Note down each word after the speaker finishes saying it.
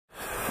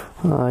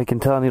I can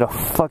tell I need a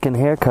fucking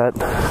haircut.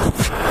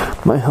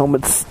 My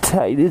helmet's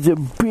tight as a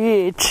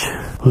bitch.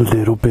 A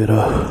little bit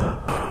of...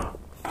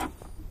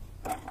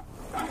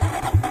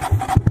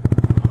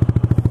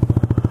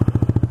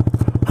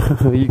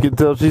 You can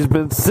tell she's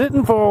been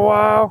sitting for a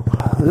while.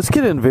 This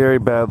get in very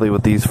badly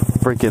with these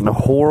freaking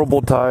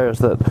horrible tires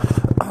that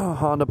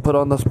Honda put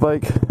on this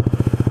bike.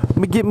 Let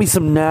me get me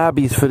some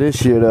nabbies for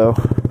this year though.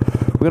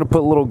 We're gonna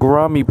put a little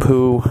grommy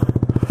poo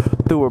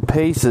through her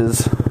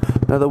paces.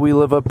 Now that we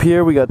live up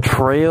here, we got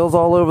trails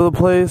all over the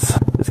place.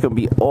 It's gonna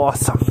be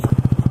awesome.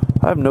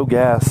 I have no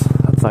gas.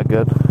 That's not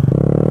good.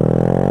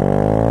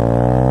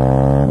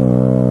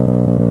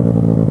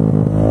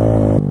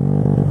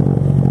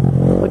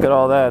 Look at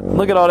all that.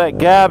 Look at all that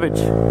garbage.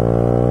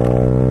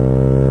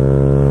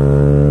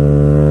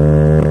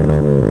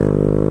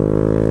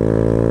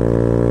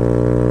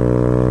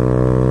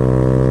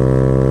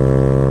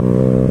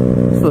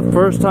 It's the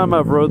first time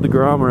I've rode the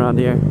Grom around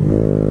here.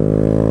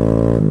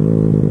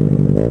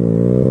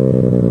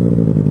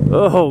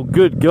 Oh,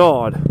 good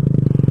God.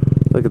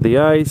 Look at the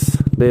ice.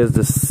 There's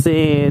the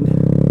sand.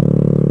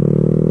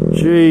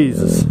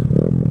 Jesus.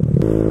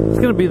 It's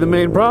gonna be the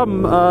main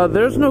problem.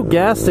 There's no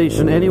gas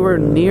station anywhere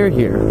near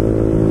here.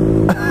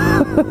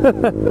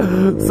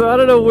 So I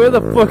don't know where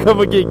the fuck I'm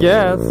gonna get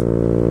gas.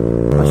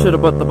 I should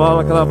have put the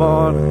balaclava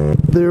on.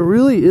 There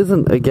really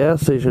isn't a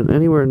gas station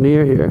anywhere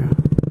near here.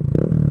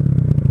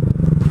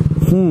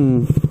 I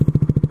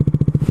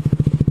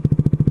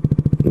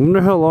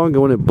wonder how long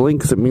when it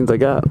blinks it means I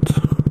got.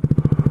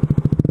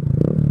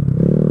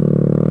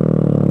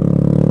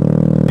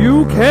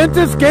 You can't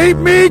escape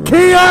me,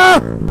 Kia!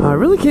 I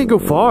really can't go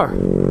far.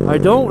 I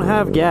don't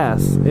have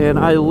gas, and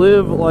I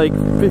live like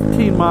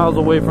 15 miles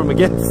away from a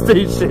gas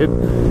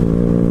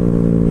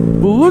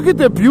station. But look at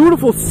the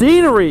beautiful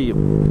scenery.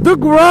 The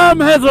Grom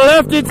has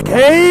left its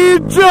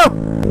cage!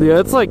 Yeah,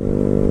 it's like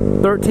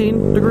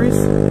 13 degrees.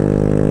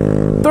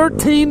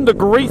 13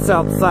 degrees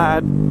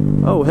outside.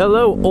 Oh,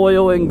 hello,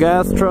 oil and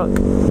gas truck.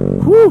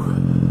 Whew.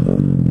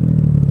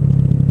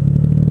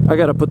 I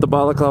gotta put the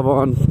balaclava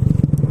on.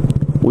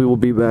 We will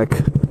be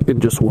back in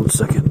just 1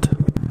 second.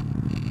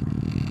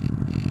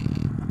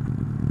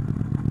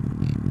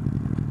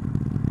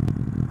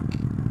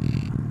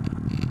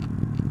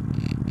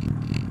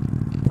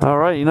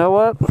 Alright, you know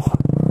what?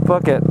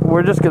 Fuck it.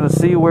 We're just gonna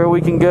see where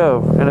we can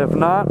go. And if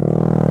not,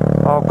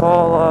 I'll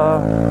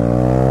call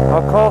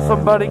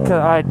somebody because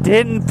I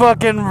didn't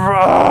fucking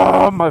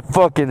my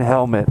fucking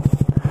helmet.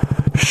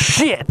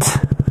 Shit!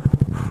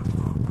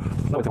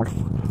 No, it doesn't work.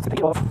 Take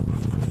it off.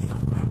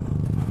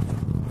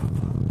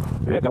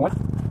 Yeah, that one.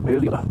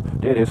 Where's the other?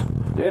 There it is.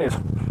 There it is.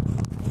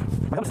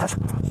 My helmet's attached.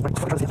 Right,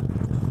 fucking see it.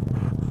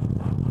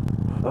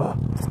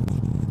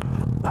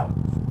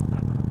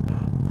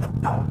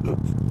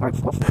 Alright,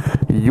 well.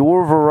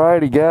 Your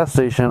Variety gas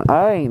station.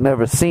 I ain't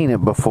never seen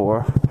it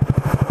before.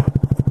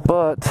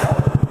 But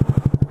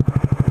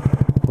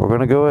we're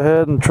gonna go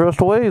ahead and trust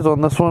Waze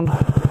on this one.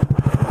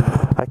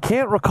 I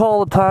can't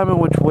recall the time in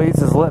which Waze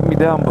has let me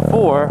down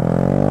before.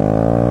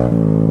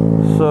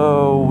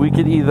 So we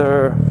could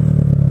either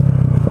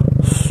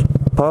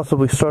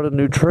possibly start a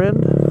new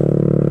trend,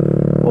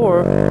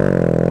 or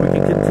we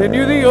can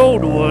continue the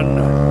old one.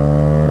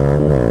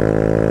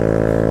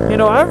 You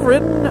know, I've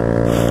ridden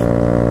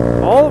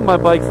all of my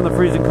bikes in the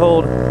freezing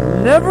cold,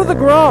 never the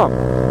Grom.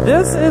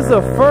 This is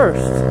the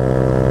first.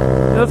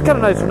 You know, it's kind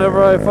of nice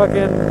whenever I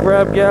fucking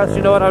grab gas.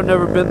 You know what? I've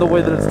never been the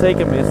way that it's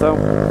taken me, so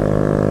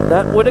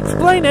that would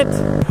explain it.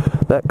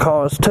 That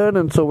car is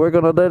turning, so we're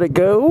gonna let it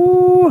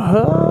go.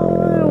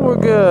 And we're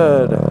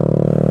good.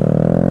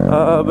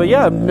 But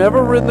yeah, I've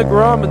never ridden the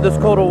Grom in this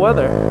cold of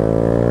weather.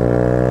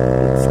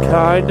 It's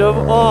kind of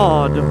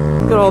odd.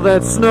 Look at all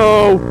that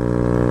snow.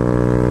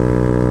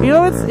 You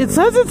know, it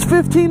says it's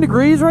 15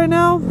 degrees right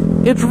now.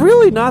 It's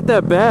really not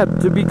that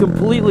bad, to be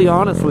completely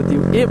honest with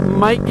you. It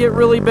might get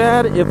really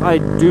bad if I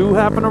do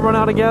happen to run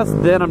out of gas.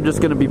 Then I'm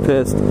just going to be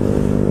pissed.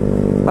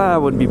 I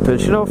wouldn't be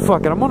pissed. You know,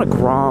 fuck it. I'm on a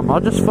Grom.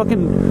 I'll just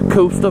fucking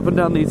coast up and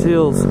down these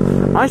hills.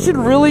 I should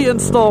really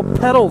install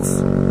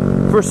pedals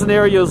for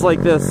scenarios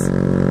like this.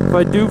 If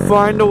I do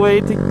find a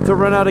way to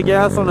run out of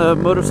gas on a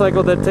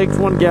motorcycle that takes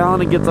 1 gallon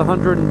and gets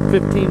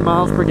 115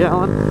 miles per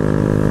gallon.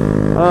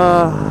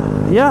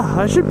 Yeah,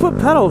 I should put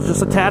pedals.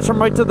 Just attach them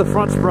right to the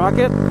front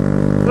sprocket.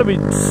 That'd be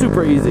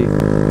super easy.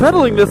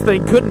 Pedaling this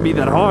thing couldn't be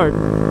that hard.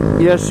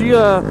 Yeah, she,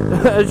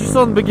 as you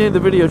saw in the beginning of the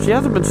video, she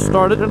hasn't been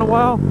started in a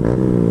while.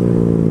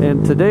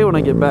 And today when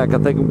I get back, I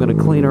think I'm going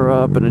to clean her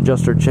up and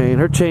adjust her chain.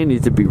 Her chain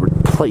needs to be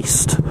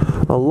replaced,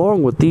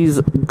 along with these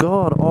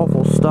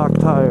god-awful stock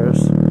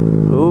tires.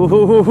 Oh,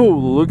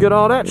 look at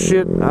all that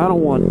shit. I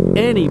don't want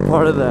any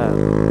part of that.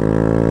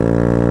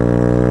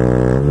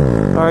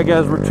 Alright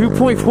guys, we're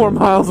 2.4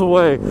 miles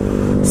away.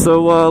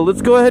 So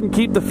let's go ahead and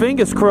keep the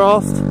fingers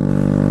crossed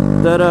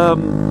that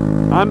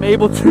I'm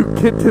able to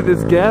get to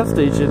this gas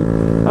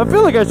station. I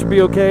feel like I should be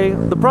okay.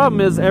 The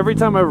problem is, every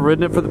time I've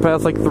ridden it for the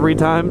past like 3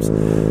 times,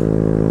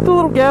 the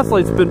little gas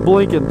light's been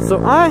blinking.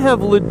 So I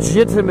have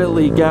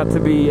legitimately got to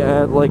be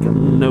at like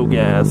no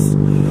gas.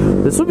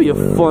 This will be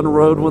a fun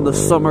road when the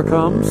summer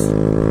comes.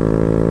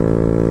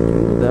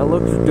 Ooh, that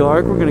looks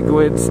dark. We're gonna go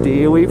ahead and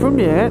stay away from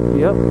that.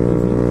 Yep.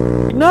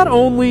 Not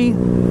only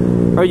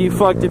are you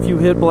fucked if you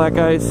hit black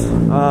ice,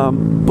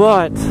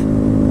 but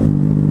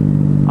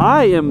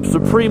I am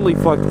supremely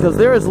fucked because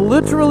there is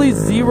literally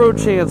zero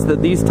chance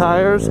that these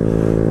tires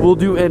will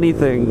do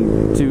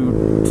anything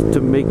to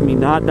make me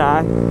not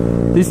die.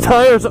 These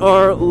tires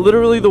are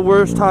literally the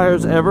worst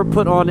tires ever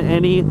put on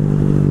any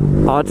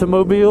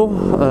automobile.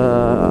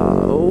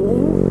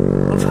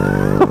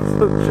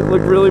 Shit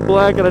looked really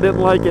black and I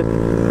didn't like it.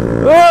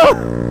 Ah!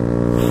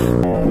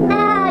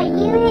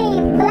 You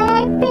hate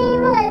black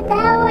people? Is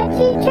that what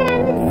you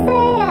trying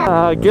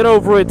to say? Get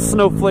over it,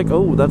 snowflake.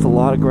 Oh, that's a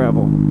lot of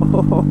gravel.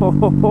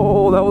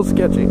 Oh, that was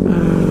sketchy.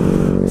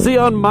 See,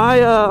 on my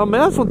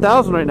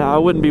S1000 right now, I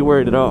wouldn't be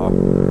worried at all.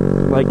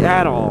 Like,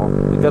 at all.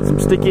 We got some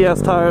sticky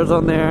ass tires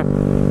on there.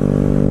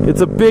 It's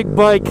a big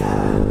bike.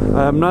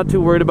 I'm not too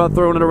worried about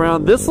throwing it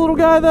around. This little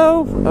guy,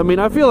 though, I mean,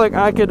 I feel like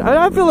I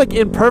feel like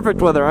in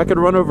perfect weather, I could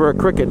run over a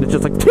cricket and it's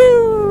just like,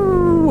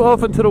 pew,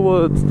 off into the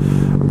woods.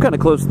 I'm kind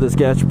of close to this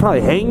guy. I should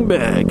probably hang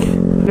back.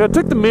 You know, I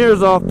took the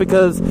mirrors off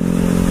because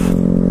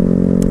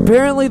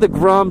apparently the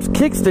Grom's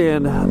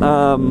kickstand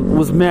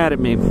was mad at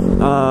me.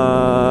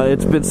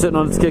 It's been sitting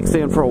on its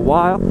kickstand for a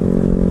while.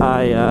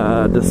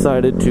 I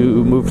decided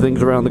to move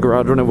things around the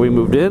garage whenever we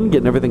moved in,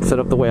 getting everything set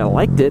up the way I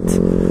liked it,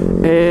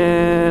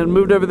 and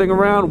moved everything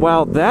around.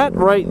 Wow, that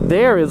right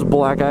there is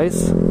black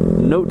ice.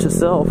 Note to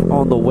self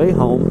on the way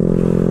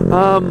home.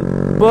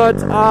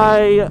 But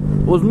I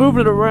was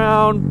moving it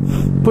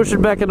around, pushing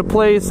it back into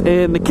place,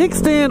 and the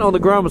kickstand on the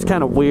ground was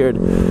kind of weird.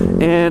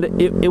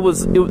 And it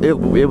was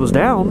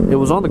down, it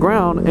was on the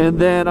ground, and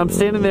then I'm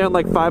standing there and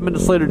like 5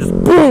 minutes later, just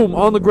boom,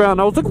 on the ground.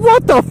 I was like,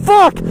 what the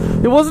fuck?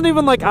 It wasn't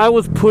even like I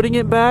was putting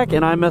it back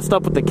and I messed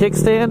up with the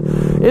kickstand.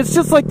 It's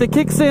just like the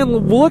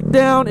kickstand looked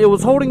down, it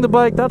was holding the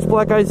bike, that's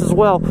black ice as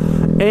well.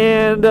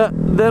 And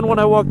then when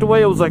I walked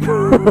away, it was like,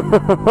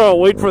 oh,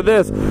 wait for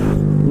this.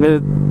 And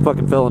it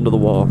fucking fell into the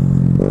wall.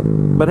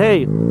 But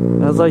hey,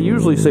 as I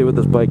usually say with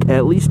this bike,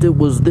 at least it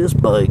was this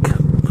bike.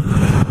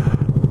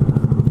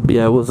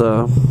 Yeah, it was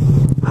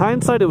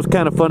hindsight, it was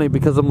kind of funny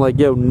because I'm like,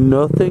 yo,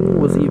 nothing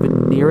was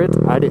even near it.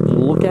 I didn't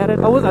look at it.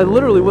 I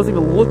literally wasn't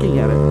even looking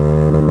at it.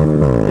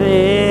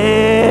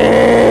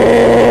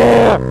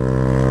 Yeah.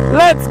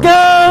 Let's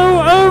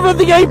go over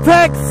the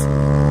apex.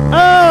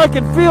 Oh, I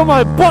can feel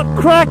my butt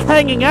crack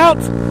hanging out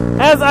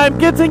as I'm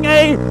getting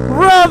a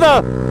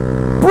rather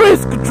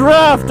brisk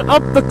draft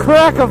up the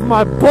crack of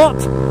my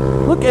butt.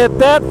 Look at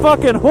that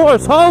fucking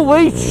horse.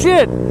 Holy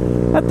shit.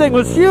 That thing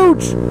was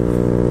huge.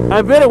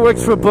 I bet it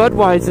works for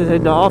Budweiser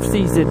in the off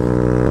season.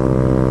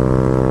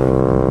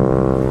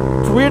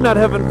 It's weird not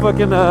having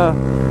fucking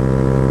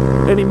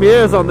any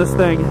mirrors on this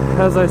thing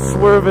as I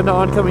swerve into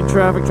oncoming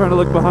traffic trying to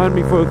look behind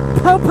me for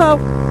pow pow.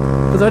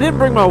 Because I didn't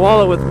bring my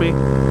wallet with me,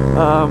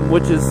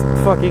 which is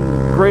fucking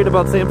great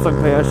about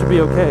Samsung Pay. I should be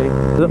okay.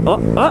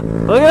 Look at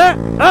that!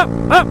 Up!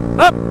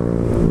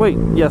 Wait,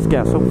 yes,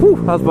 gas. So,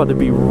 whew, I was about to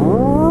be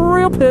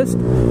real pissed.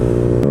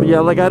 But yeah,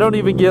 like I don't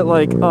even get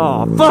like,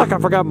 oh fuck, I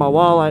forgot my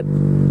wallet.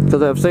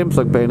 Because I have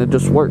Samsung Pay and it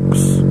just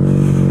works.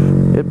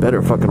 It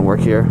better fucking work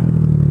here.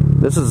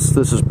 This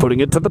is putting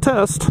it to the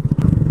test.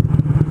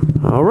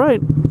 All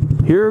right,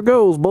 here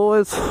goes,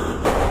 boys.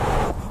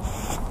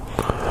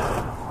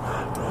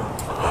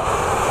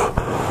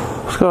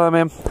 What's going on,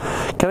 man?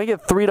 Can I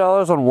get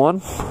 $3 on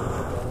one?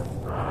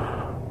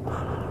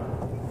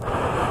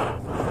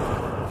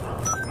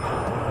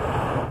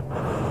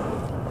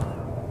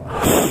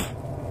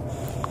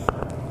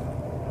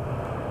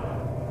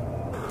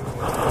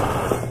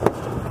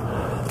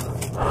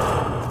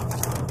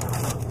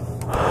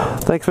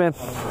 Thanks, man.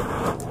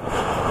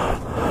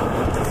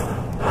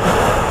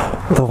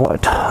 The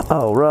what?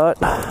 Oh, right.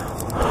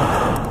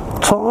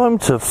 Time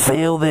to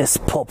fill this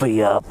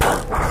puppy up.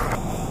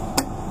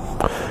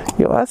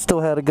 Yo, I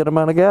still had a good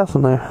amount of gas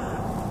in there.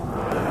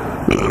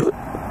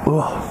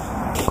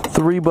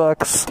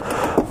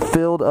 $3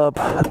 filled up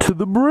to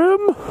the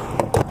brim.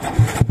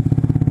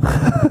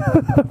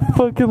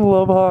 Fucking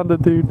love Honda,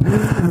 dude.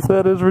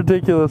 That is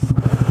ridiculous.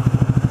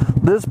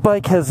 This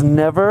bike has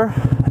never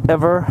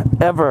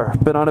ever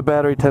been on a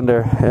battery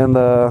tender, and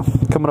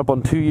coming up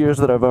on 2 years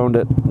that I've owned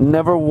it.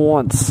 Never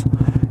once.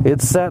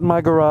 It sat in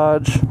my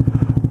garage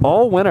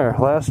all winter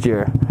last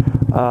year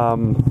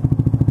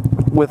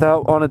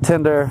without on a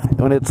tender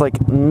when it's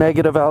like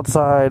negative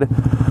outside,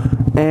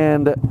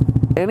 and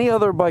any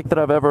other bike that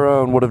I've ever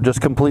owned would have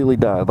just completely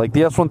died. Like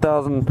the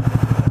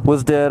S1000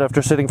 was dead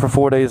after sitting for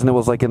 4 days and it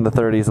was like in the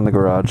 30s in the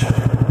garage.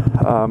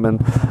 And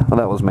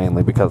that was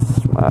mainly because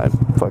I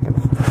fucking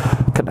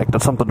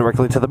connected something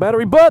directly to the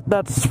battery, but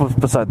that's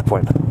beside the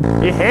point.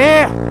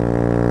 Yeah!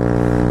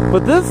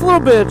 But this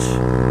little bitch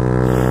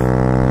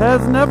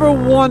has never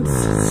once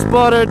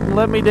sputtered and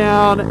let me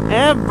down,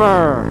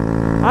 ever.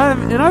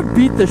 I've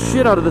beat the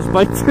shit out of this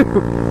bike too.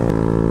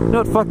 You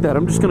know what, fuck that,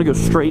 I'm just gonna go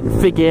straight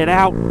and figure it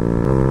out.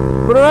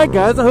 But alright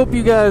guys, I hope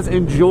you guys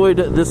enjoyed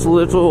this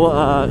little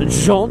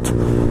jaunt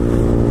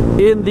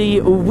in the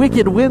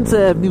wicked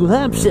winter of New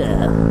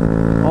Hampshire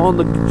on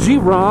the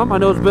Grom. I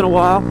know it's been a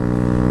while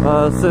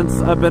since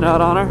I've been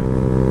out on her,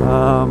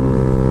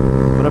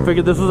 but I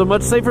figured this was a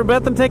much safer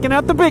bet than taking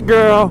out the big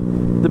girl,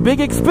 the big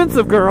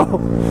expensive girl.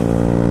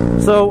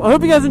 So I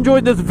hope you guys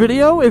enjoyed this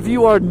video. If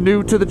you are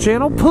new to the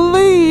channel,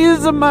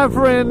 please, my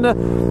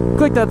friend,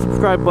 click that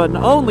subscribe button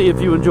only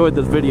if you enjoyed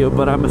this video,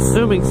 but I'm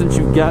assuming since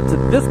you got to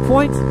this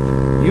point,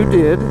 you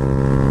did.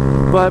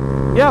 But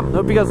yeah,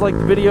 hope you guys liked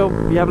the video.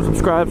 If you haven't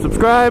subscribed,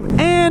 subscribe.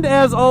 And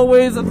as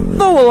always,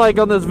 throw a like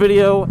on this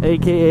video,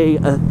 aka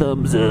a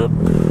thumbs up.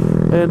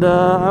 And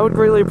I would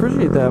greatly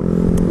appreciate that.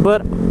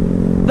 But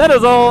that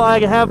is all I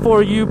have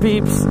for you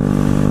peeps.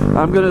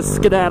 I'm gonna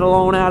skedaddle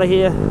on out of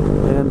here.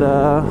 And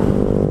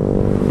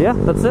yeah,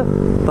 that's it.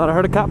 Thought I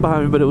heard a cop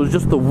behind me, but it was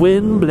just the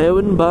wind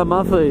blowing by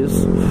my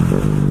face.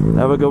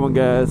 Have a good one,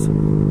 guys.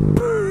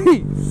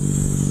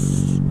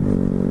 Peace.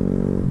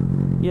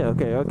 Yeah,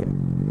 okay.